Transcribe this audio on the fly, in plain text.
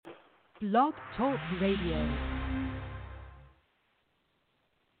Blog Talk Radio.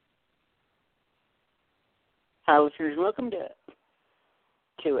 Hi, listeners. Welcome to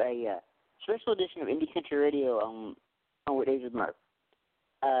a special edition of Indie Country Radio on Weekdays with Murph.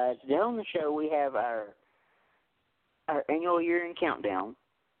 Today on the show we have our annual year-end countdown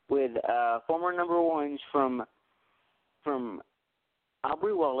with former number ones from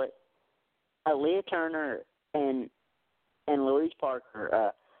Aubrey, Wollett, Leah Turner, and Louise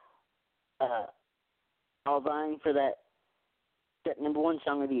Parker, all vying for that number one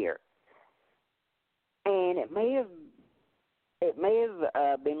song of the year. And it may have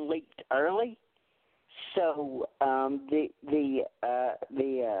been leaked early, so the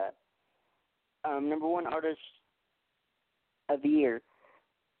number one artist of the year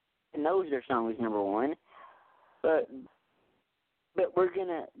knows their song is number one, but we're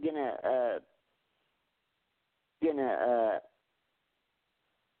gonna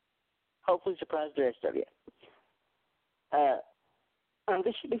hopefully surprise the rest of you.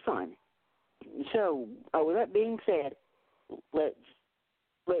 This should be fun. So, with that being said, let's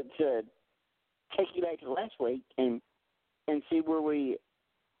take you back to last week and see where we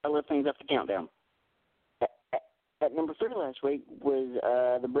left things off the countdown. At number 3 last week was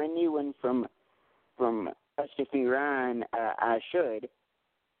the brand new one from Stephanie Ryan, I Should.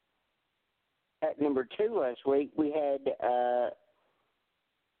 At number 2 last week we had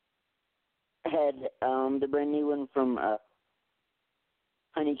the brand new one from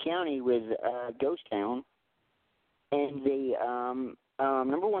Honey County with Ghost Town, and the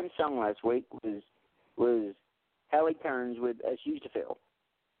number one song last week was Hallie Kearns with Shoes to Fill.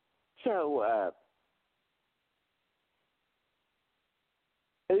 So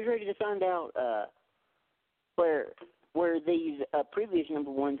I was ready to find out where these previous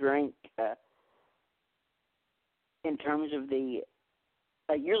number ones ranked in terms of the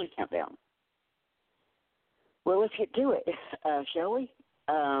yearly countdown. Well, let's get to it, shall we?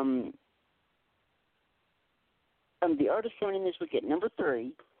 The artist joining this week at number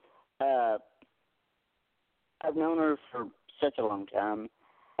 3, I've known her for such a long time,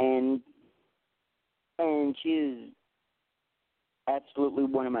 and she is absolutely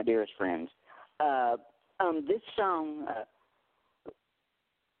one of my dearest friends. This song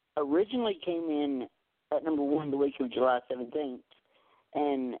originally came in at number 1 the week of July 17th,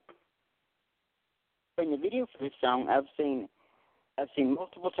 and the video for this song I've seen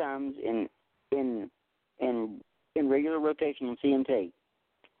multiple times in regular rotation on CMT.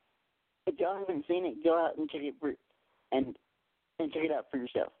 If y'all haven't seen it, go out and check it check it out for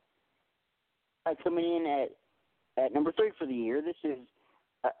yourself. Coming in at number 3 for the year, this is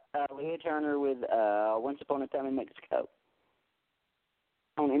Leah Turner with Once Upon a Time in Mexico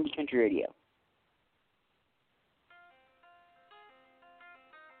on Indie Country Radio.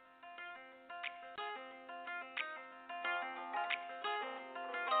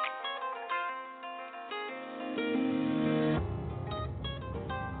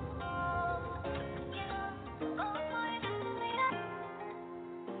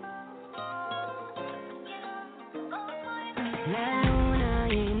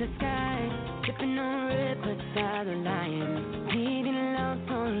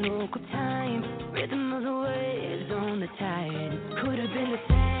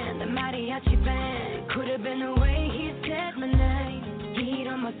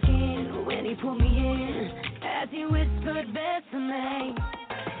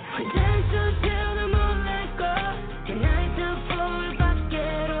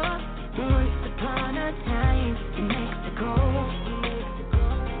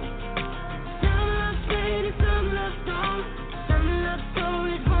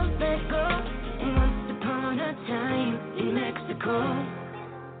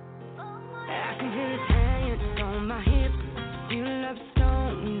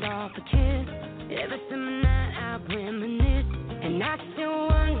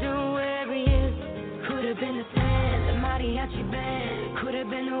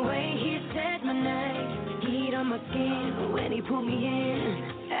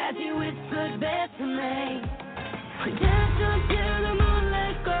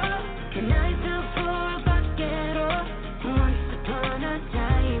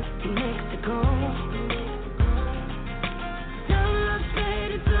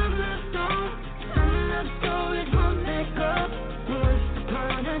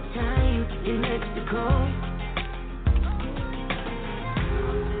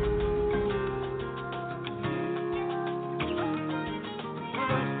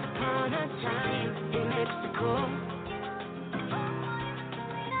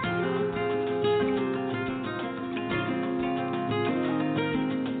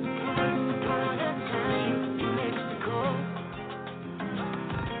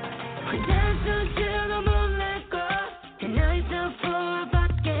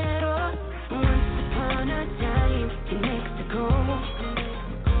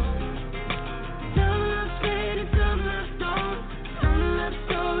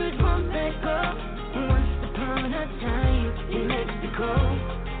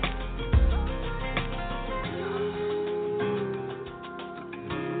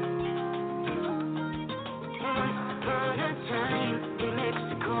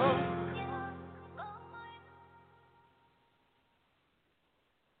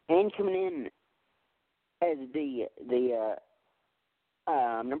 as the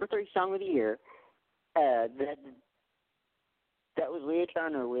number 3 song of the year. That was Leah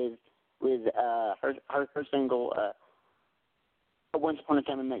Turner with her single "Once Upon a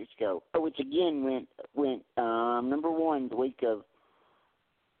Time in Mexico," which again went number 1 the week of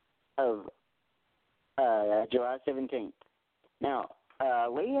July 17th. Now,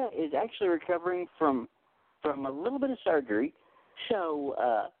 Leah is actually recovering from a little bit of surgery, so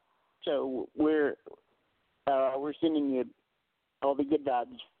we're sending you all the good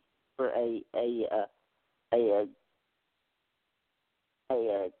vibes for a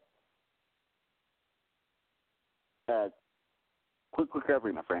quick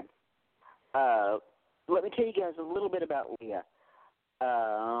recovery, my friend. Let me tell you guys a little bit about Leah.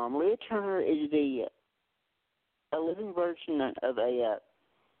 Leah Turner is a living version of a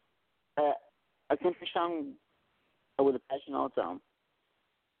country song with a passion all its own.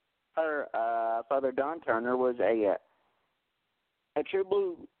 Her father, Don Turner, was a true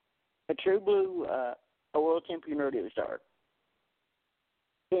blue a world champion rodeo star.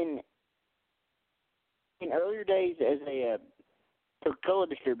 In earlier days as a Coca-Cola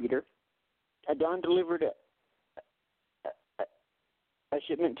distributor, Don delivered a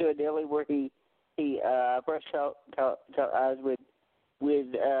shipment to a deli where he first caught eyes with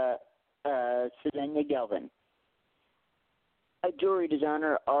Susanna Galvin, a jewelry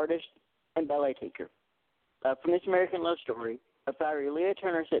designer, artist, and ballet teacher. From this American love story, a fiery Leah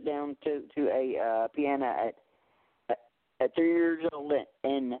Turner sat down to a piano at 3 years old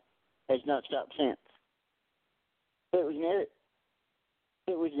and has not stopped since. It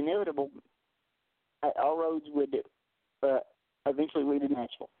was inevitable that all roads would eventually lead to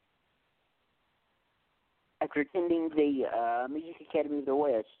Nashville. After attending the Music Academy of the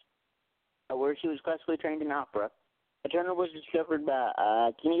West, where she was classically trained in opera, Turner was discovered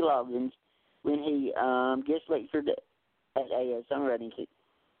by Kenny Loggins when he guest lectured at a songwriting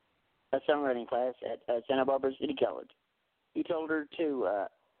class at Santa Barbara City College. He told her to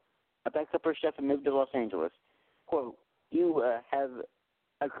pack up her stuff and move to Los Angeles. Quote, "You have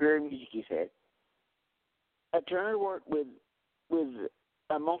a career in music," he said. Turner worked with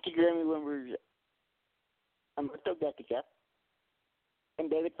multi-Grammy winners Umberto Gatica and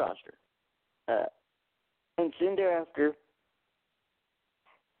David Foster. And soon thereafter,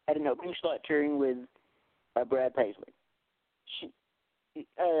 had an opening slot touring with Brad Paisley. She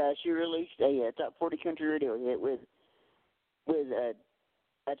released a top 40 country radio hit with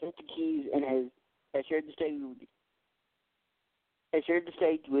Take the Keys and has shared the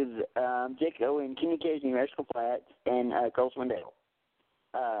stage with Jake Owen, Kenny Casey, Rascal Flatts, and Cole Swindell.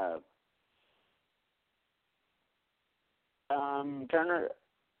 Turner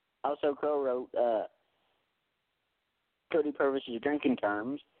also co-wrote Cody Purvis's Drinking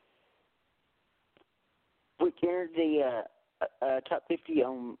Terms, which entered the top 50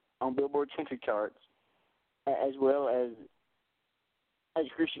 on Billboard country charts, as well as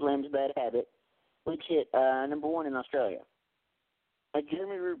Chrissy Lamb's Bad Habit, which hit number 1 in Australia.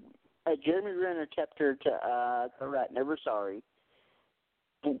 Jeremy Renner tapped her to write Never Sorry,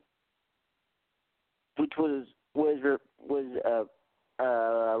 which was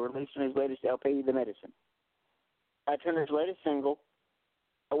released on his latest LP, The Medicine. Turner's latest single,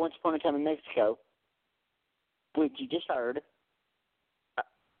 Once Upon a Time in Mexico, which you just heard,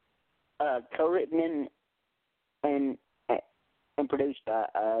 co-written and produced by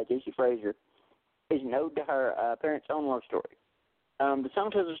J.C. Fraser, is an ode to her parents' own love story. The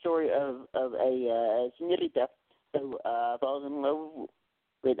song tells the story of a señorita who falls in love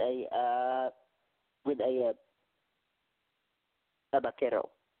with a vaquero,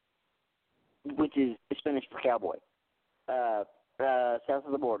 which is Spanish for cowboy, south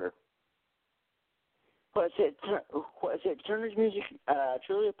of the border. What set Turner's music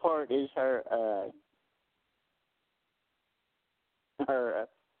truly apart is her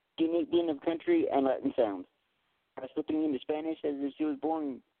unique blend of country and Latin sounds, slipping into Spanish as if she was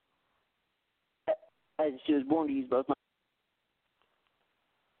born to use both.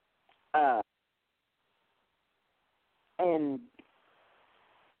 And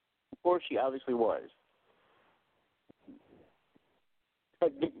of course, she obviously was.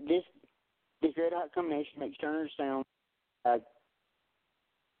 But this red hot combination makes Turner's sound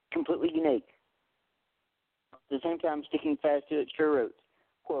completely unique. At the same time, sticking fast to its true roots.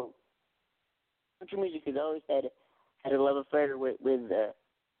 Quote, country music has always had a love affair with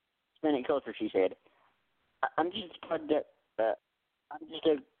Hispanic culture, she said. I'm just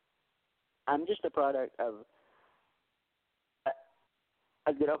a product of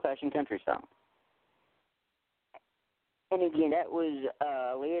a good old-fashioned country song. And again, that was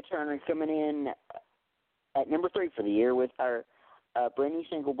Leah Turner coming in at number 3 for the year with her brand new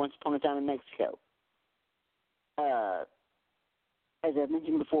single, Once Upon a Time in Mexico. As I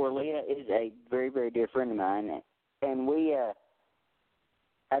mentioned before, Leah is a very, very dear friend of mine, and we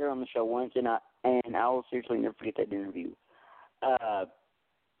had her on the show once, and I will seriously never forget that interview.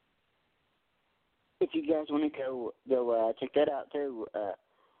 If you guys want to go check that out too,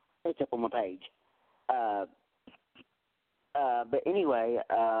 it's up on my page. But anyway,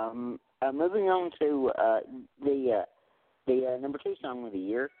 moving on to the number 2 song of the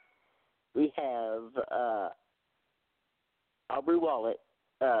year, we have Aubrey Wollett,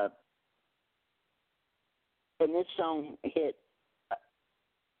 and this song hit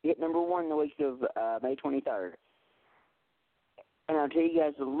number 1 the week of May 23rd. And I'll tell you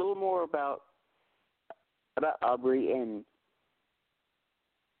guys a little more about Aubrey and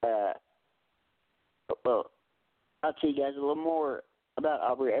well, I'll tell you guys a little more about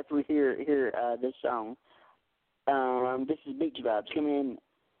Aubrey after we hear this song. This is Beach Vibes coming in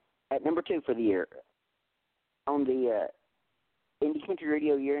at number 2 for the year on the Indie Country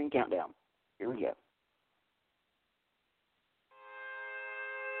Radio Year-End Countdown. Here we go.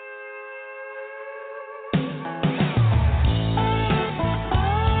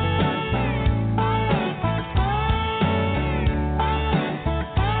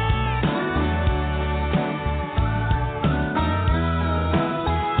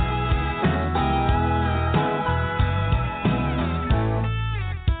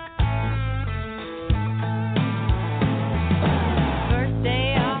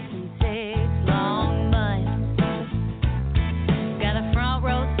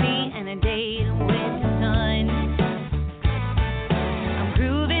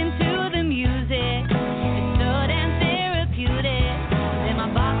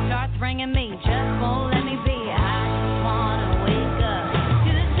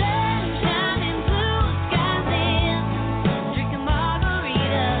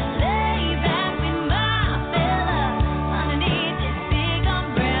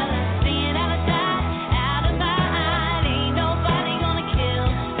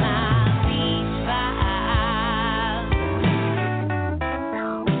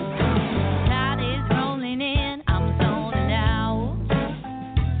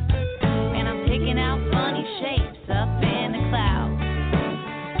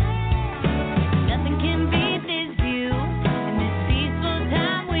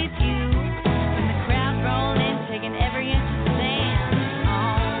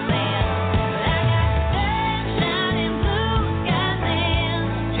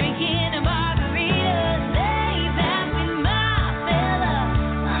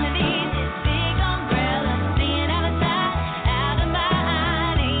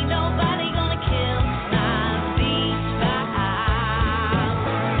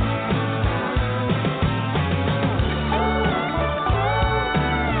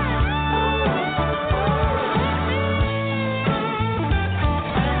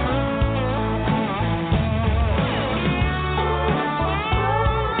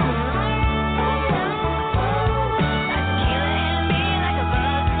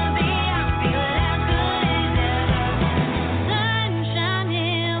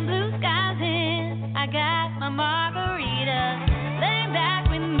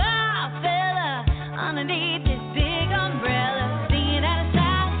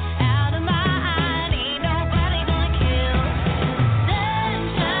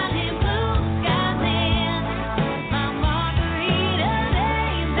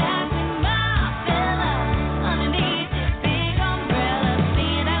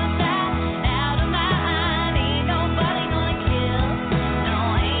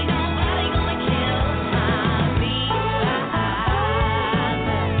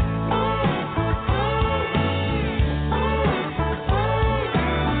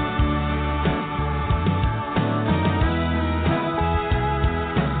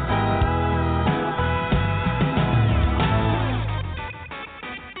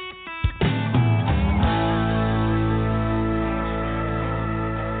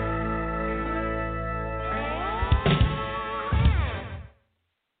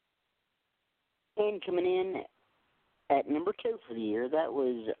 And coming in at number 2 for the year, that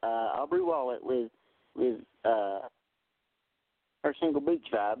was Aubrey Wollett with her single Beach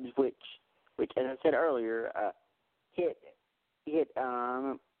Vibes, which as I said earlier, hit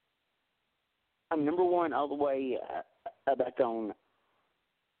number 1 all the way back on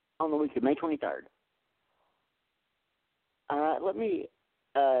the week of May 23rd. Let me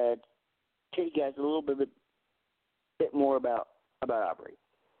tell you guys a little bit more about Aubrey.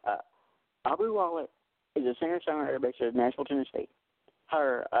 Aubrey Wollett is a singer-songwriter based out of Nashville, Tennessee.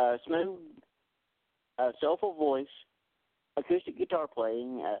 Her smooth soulful voice, acoustic guitar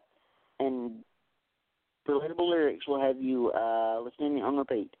playing, and relatable lyrics will have you listening on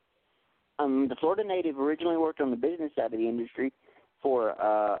repeat. The Florida native originally worked on the business side of the industry for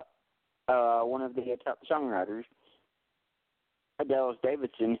one of the top songwriters, Dallas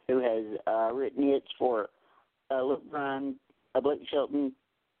Davidson, who has written hits for Luke Bryan, Blake Shelton,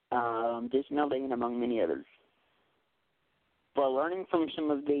 Jason Aldean, among many others. While learning from some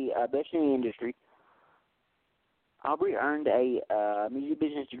of the best in the industry, Aubrey earned a music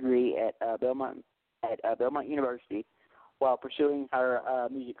business degree at Belmont University while pursuing her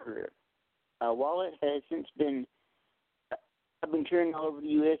music career. Wollett has since been touring all over the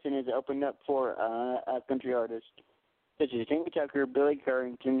U.S. and has opened up for country artists such as Timmy Tucker, Billy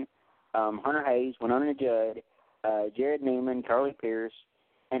Currington, Hunter Hayes, Winona Judd, Jared Neiman, Carly Pierce,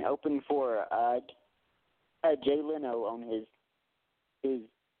 and opened for Jay Leno on his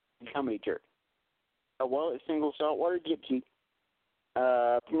comedy tour. Wallett's single "Saltwater Gypsy"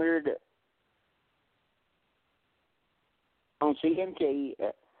 premiered on CMT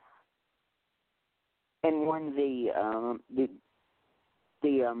and won the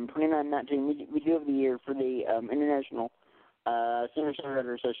 2019 Music Video of the Year for the International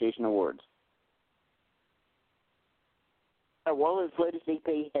Singer-Songwriter Association Awards. Wallett's latest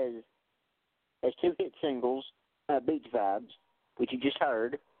EP has two hit singles, Beach Vibes, which you just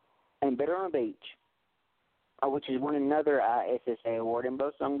heard, and Better on a Beach, which has won another ISSA award, and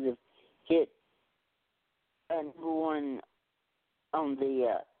both songs have hit number one on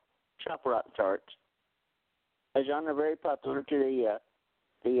the Chop Rock charts, a genre very popular to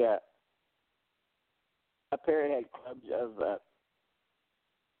the parrothead clubs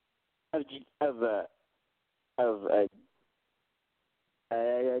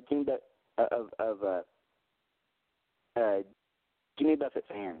Jimmy Buffett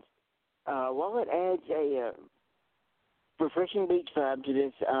fans. Wollett adds a refreshing beach vibe to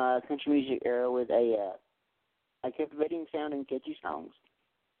this country music era with a captivating sound and catchy songs.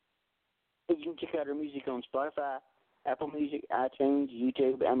 You can check out her music on Spotify, Apple Music, iTunes,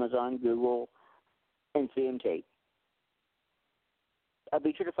 YouTube, Amazon, Google, and CMT.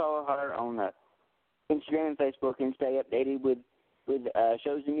 Be sure to follow her on Instagram and Facebook and stay updated with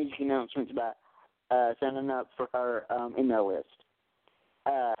shows and music announcements by signing up for her email list.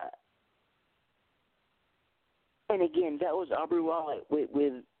 And again, that was Aubrey Wollett with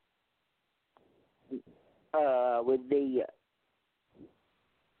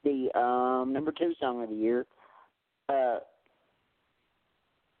the number 2 song of the year. That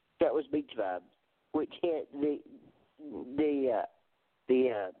was Beach Vibes, which hit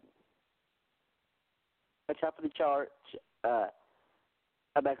the top of the charts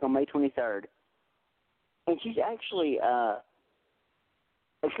back on May 23rd. And she's actually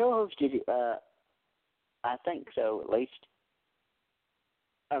co-hosted, I think so, at least.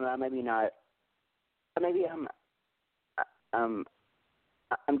 Maybe not. Maybe I'm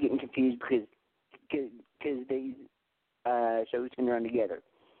getting confused because these shows can run together.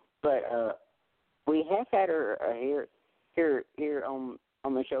 But we have had her here on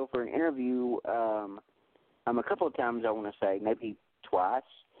the show for an interview a couple of times, I want to say, maybe twice,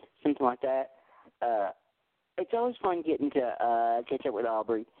 something like that. It's always fun getting to catch up with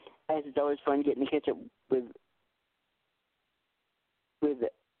Aubrey, as it's always fun getting to catch up with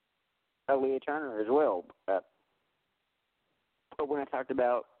Leah Turner as well. But when I talked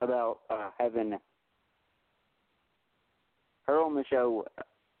about having her on the show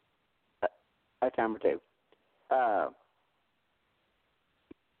a time or two.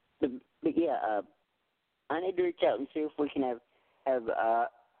 But yeah, I need to reach out and see if we can have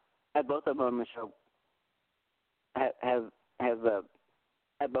both of them on the show. Have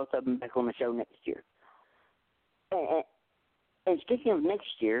both of them back on the show next year. And speaking of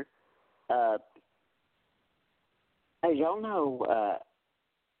next year, as y'all know,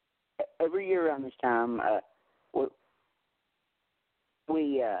 every year around this time,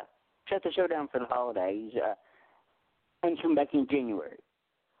 we shut the show down for the holidays and come back in January.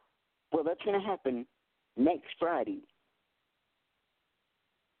 Well, that's going to happen next Friday.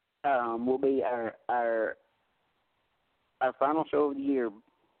 Will be our final show of the year,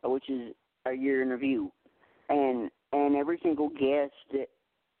 which is our year in review, and every single guest,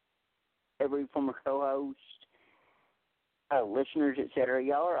 every former co-host, listeners, etc.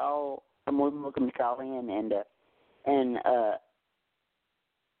 Y'all are all more than welcome to call in and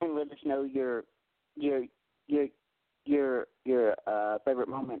let us know your favorite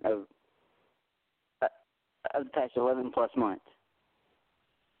moment of the past 11 plus months.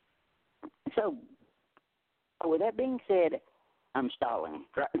 So, with that being said, I'm stalling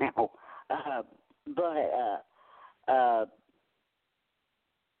right now. but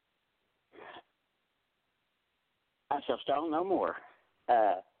I shall stall no more.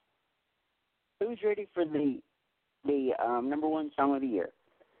 Who's ready for the number one song of the year?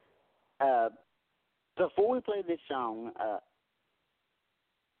 Before we play this song,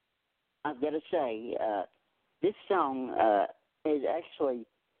 I've got to say this song is actually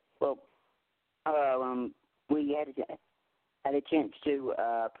we had a chance to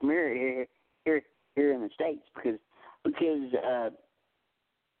premiere it here in the States because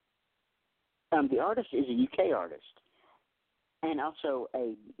the artist is a UK artist and also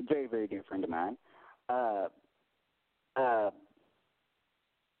a very, very dear friend of mine.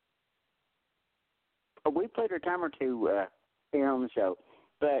 We played her a time or two here on the show,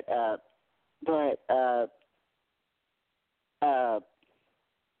 but I'll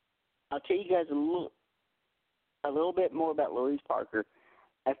tell you guys a little bit more about Louise Parker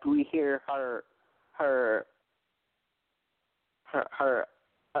after we hear her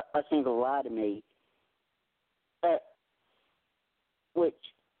a single "Lie to Me," which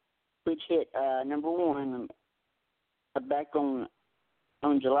hit number one back on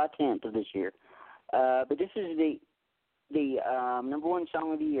July 10th of this year. But this is the number one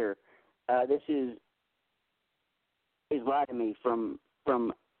song of the year. This is "Lie to Me" from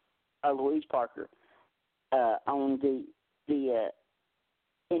Louise Parker on the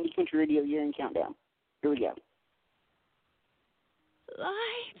Indie Country Radio Year End Countdown. Here we go.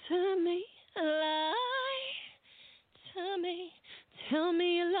 Lie to me, tell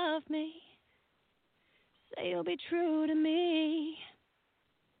me you love me, say you'll be true to me.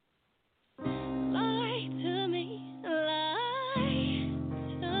 Lie to me,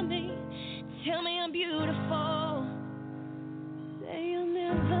 tell me I'm beautiful, say you'll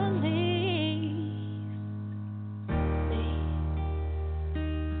never leave me.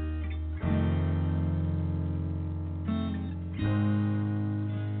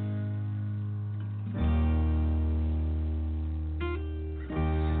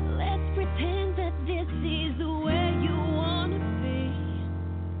 Let's pretend that this is the way you wanna be.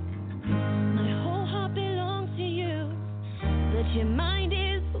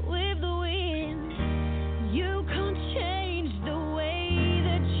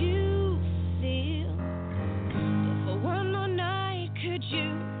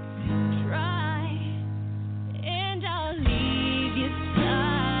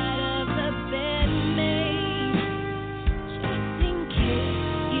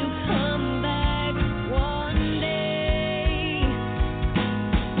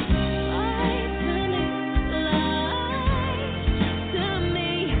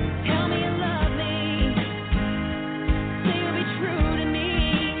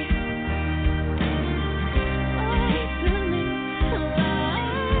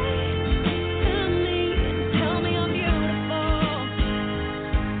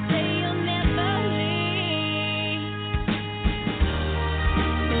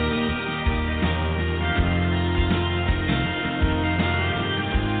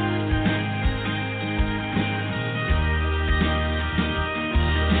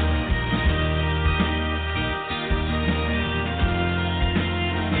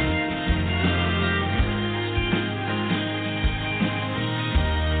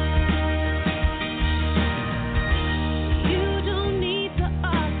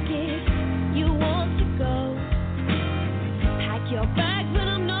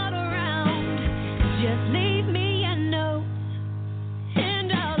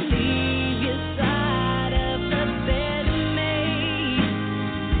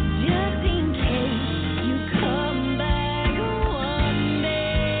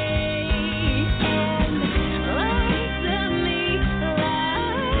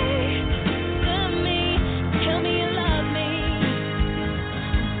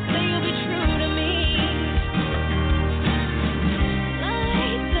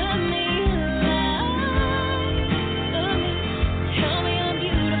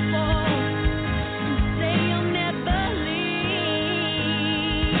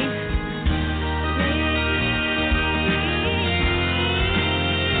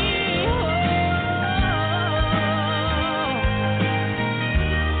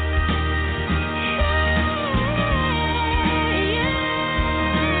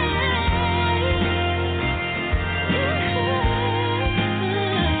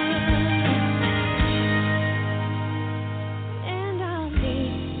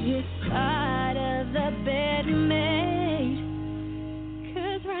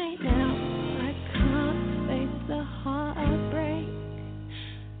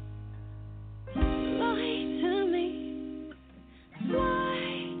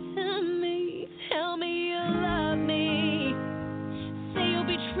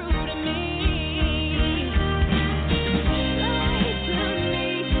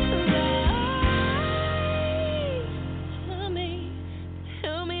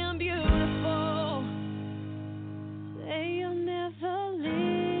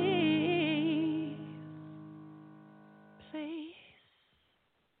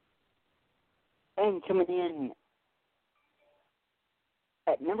 And coming in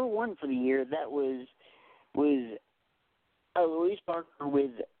at number one for the year, that was Louise Parker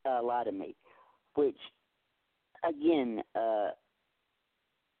with Lie to Me, which, again,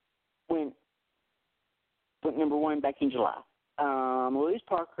 went number one back in July. Louise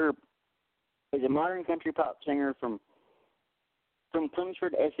Parker is a modern country pop singer from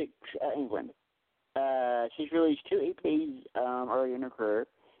Chelmsford, Essex, England. She's released 2 EPs earlier in her career,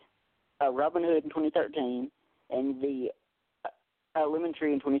 Robin Hood in 2013 and the Lemon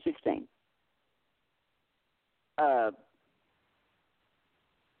Tree in 2016.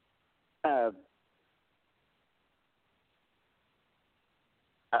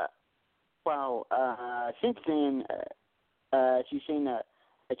 Since then, she's seen a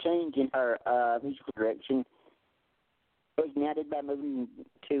change in her musical direction, ignited by moving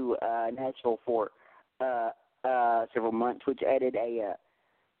to Nashville for several months, which added a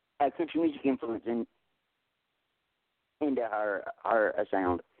country music influence into her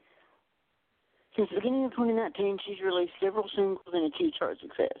sound. Since the beginning of 2019, she's released several singles and achieved chart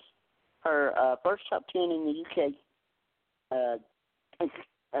success. Her first top 10 in the UK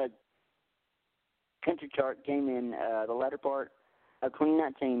country chart came in the latter part of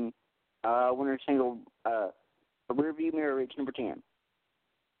 2019 when her single Rearview Mirror reached number 10.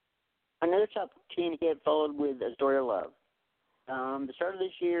 Another top 10 hit followed with A Story of Love. The start of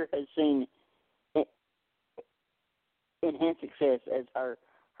this year has seen enhanced success as her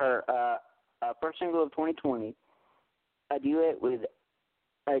first single of 2020, a duet with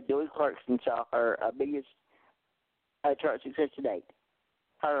Joey Clarkson, saw her biggest chart success to date.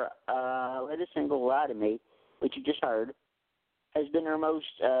 Her latest single, Lie to Me, which you just heard, has been her most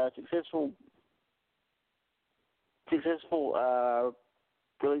successful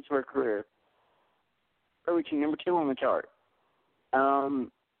release of her career, reaching number 2 on the chart.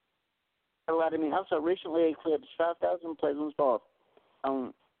 Lie to Me also recently eclipsed 5,000 plays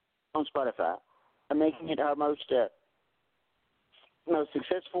on Spotify, making it her most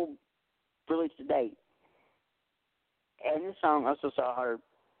successful release to date. And this song also saw her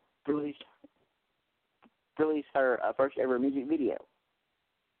release her first ever music video.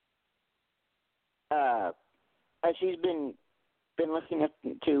 She's been looking up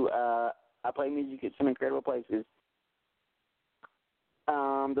to play music at some incredible places.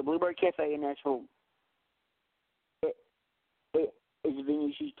 The Bluebird Cafe in Nashville it is a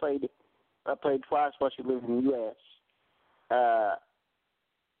venue she's played twice while she lived in the U.S.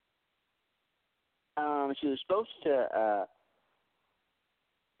 She was supposed to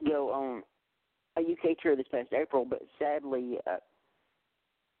go on a UK tour this past April, but sadly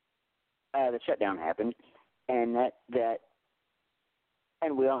the shutdown happened, and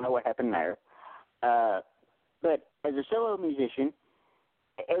and we all know what happened there. But as a solo musician,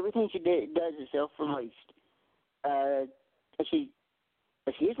 everything she does is self-released. She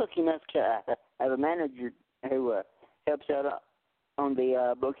is lucky enough to have a manager who helps out on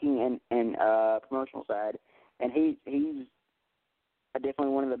the booking and promotional side, and he's definitely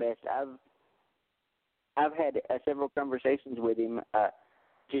one of the best. I've had several conversations with him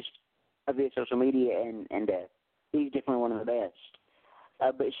just via social media, and he's definitely one of the best.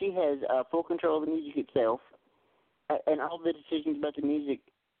 But she has full control of the music itself, and all the decisions about the music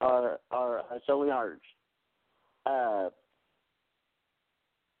are solely hers.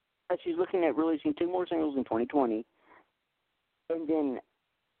 She's looking at releasing 2 more singles in 2020, and then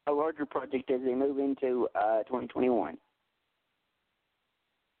a larger project as they move into 2021.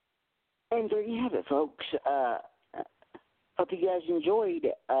 And there you have it, folks. Hope you guys enjoyed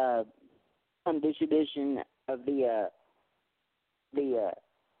this edition of the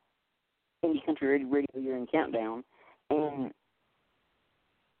Indie Country Radio Year in Countdown, and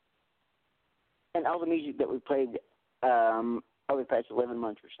all the music that we played over the past 11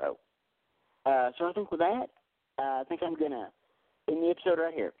 months or so. So I think with that, I think I'm going to end the episode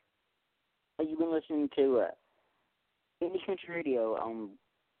right here. You've been listening to Indie Country Radio on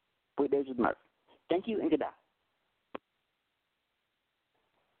Weekdays with Murph. Thank you and goodbye.